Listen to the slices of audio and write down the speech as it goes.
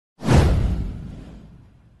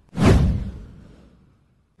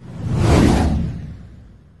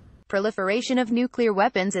Proliferation of nuclear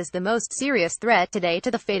weapons is the most serious threat today to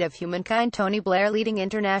the fate of humankind. Tony Bla, leading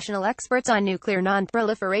international experts on nuclear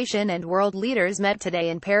non-proliferation and world leaders, met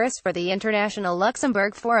today in Paris for the International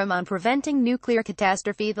Luxembourg Forum on Preventing Nuclear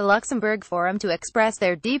Catastrophe. The Luxembourg Forum to express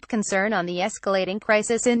their deep concern on the escalating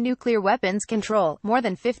crisis in nuclear weapons control. More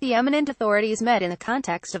than 50 eminent authorities met in the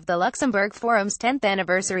context of the Luxembourg Forum's 10th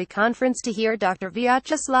anniversary conference to hear Dr.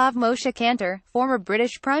 Vyacheslav Moshe Kantor, former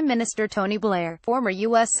British Prime Minister Tony Bla, former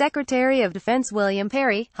U.S. Secretary of Defense William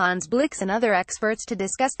Perry, Hans Blix and other experts to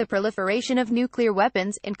discuss the proliferation of nuclear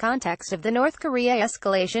weapons, in context of the North Korea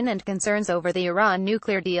escalation and concerns over the Iran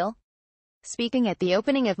nuclear deal. Speaking at the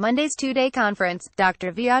opening of Monday's two-day conference,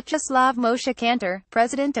 Dr. Vyacheslav Moshe Kantor,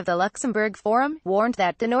 president of the Luxembourg Forum, warned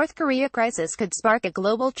that the North Korea crisis could spark a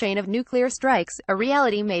global chain of nuclear strikes, a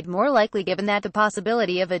reality made more likely given that the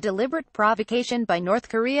possibility of a deliberate provocation by North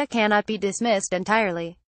Korea cannot be dismissed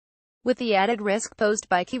entirely. With the added risk posed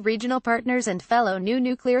by key regional partners and fellow new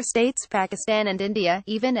nuclear states, Pakistan and India,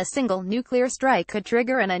 even a single nuclear strike could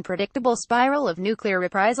trigger an unpredictable spiral of nuclear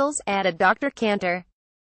reprisals, added Dr. Kantor.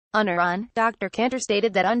 On Iran, Dr. Kantor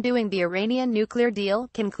stated that undoing the Iranian nuclear deal,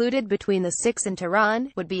 concluded between the six and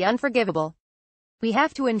Tehran, would be unforgivable. We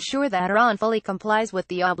have to ensure that Iran fully complies with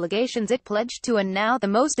the obligations it pledged to, and now the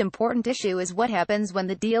most important issue is what happens when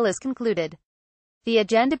the deal is concluded. The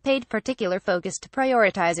agenda paid particular focus to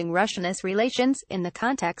prioritizing Russian-US relations, in the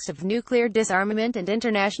context of nuclear disarmament and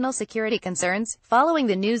international security concerns, following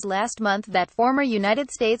the news last month that former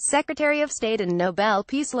United States Secretary of State and Nobel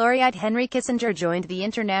Peace Laureate Henry Kissinger joined the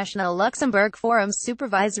International Luxembourg Forum's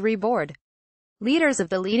Supervisory Board. Leaders of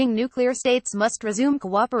the leading nuclear states must resume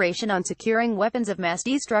cooperation on securing weapons of mass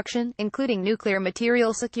destruction, including nuclear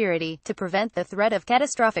material security, to prevent the threat of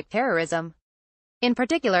catastrophic terrorism. In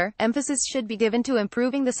particular, emphasis should be given to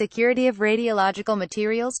improving the security of radiological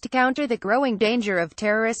materials to counter the growing danger of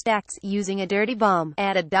terrorist acts using a dirty bomb,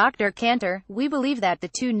 added Dr. Kantor. We believe that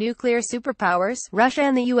the two nuclear superpowers, Russia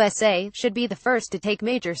and the USA, should be the first to take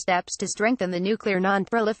major steps to strengthen the nuclear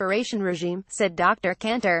non-proliferation regime, said Dr.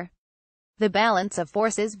 Kantor. The balance of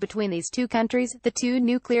forces between these two countries, the two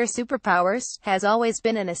nuclear superpowers, has always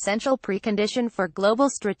been an essential precondition for global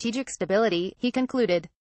strategic stability, he concluded.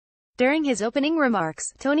 During his opening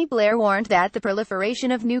remarks, Tony Bla warned that the proliferation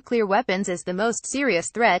of nuclear weapons is the most serious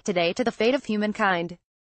threat today to the fate of humankind.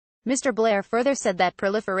 Mr. Bla further said that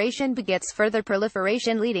proliferation begets further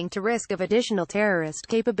proliferation, leading to risk of additional terrorist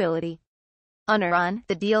capability. On Iran,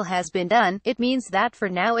 the deal has been done. It means that for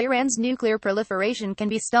now Iran's nuclear proliferation can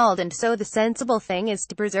be stalled, and so the sensible thing is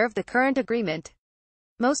to preserve the current agreement.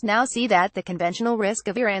 Most now see that the conventional risk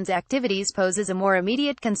of Iran's activities poses a more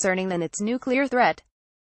immediate concern than its nuclear threat.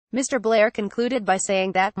 Mr. Bla concluded by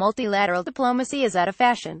saying that multilateral diplomacy is out of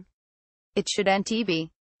fashion. It shouldn't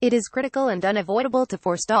be. It is critical and unavoidable to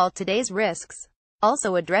forestall today's risks.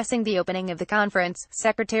 Also addressing the opening of the conference,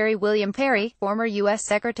 Secretary William Perry, former U.S.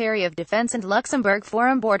 Secretary of Defense and Luxembourg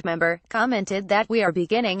Forum board member, commented that we are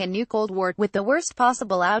beginning a new Cold War, with the worst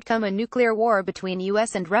possible outcome, a nuclear war between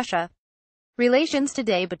U.S. and Russia. Relations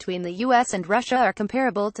today between the U.S. and Russia are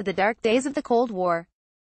comparable to the dark days of the Cold War.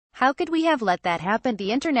 How could we have let that happen?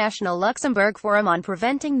 The International Luxembourg Forum on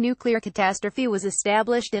Preventing Nuclear Catastrophe was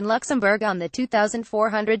established in Luxembourg on the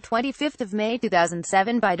 2425th of May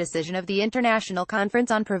 2007 by decision of the International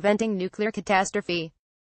Conference on Preventing Nuclear Catastrophe.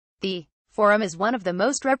 The Forum is one of the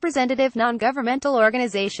most representative non-governmental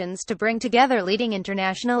organizations to bring together leading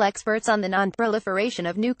international experts on the non-proliferation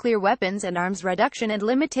of nuclear weapons and arms reduction and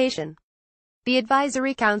limitation. The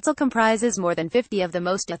Advisory Council comprises more than 50 of the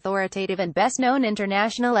most authoritative and best-known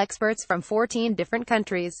international experts from 14 different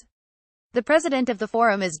countries. The president of the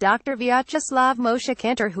forum is Dr. Vyacheslav Moshe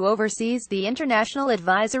Kantor, who oversees the International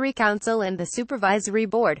Advisory Council and the Supervisory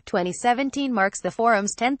Board. 2017 marks the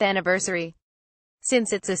forum's 10th anniversary.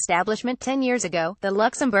 Since its establishment 10 years ago, the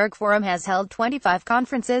Luxembourg Forum has held 25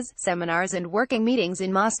 conferences, seminars and working meetings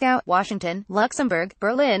in Moscow, Washington, Luxembourg,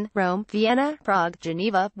 Berlin, Rome, Vienna, Prague,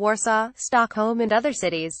 Geneva, Warsaw, Stockholm and other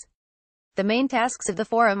cities. The main tasks of the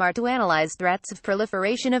forum are to analyze threats of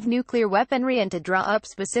proliferation of nuclear weaponry and to draw up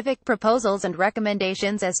specific proposals and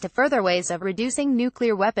recommendations as to further ways of reducing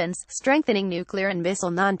nuclear weapons, strengthening nuclear and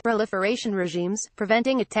missile non-proliferation regimes,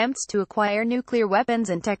 preventing attempts to acquire nuclear weapons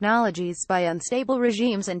and technologies by unstable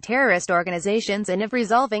regimes and terrorist organizations, and of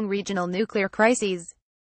resolving regional nuclear crises.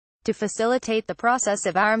 To facilitate the process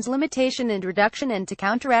of arms limitation and reduction, and to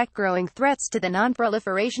counteract growing threats to the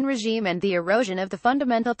non-proliferation regime and the erosion of the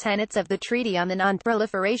fundamental tenets of the Treaty on the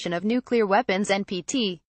Non-Proliferation of Nuclear Weapons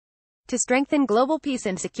 (NPT). To strengthen global peace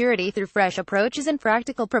and security through fresh approaches and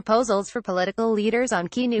practical proposals for political leaders on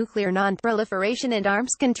key nuclear non-proliferation and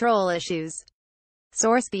arms control issues.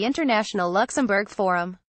 Source: The International Luxembourg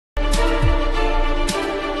Forum.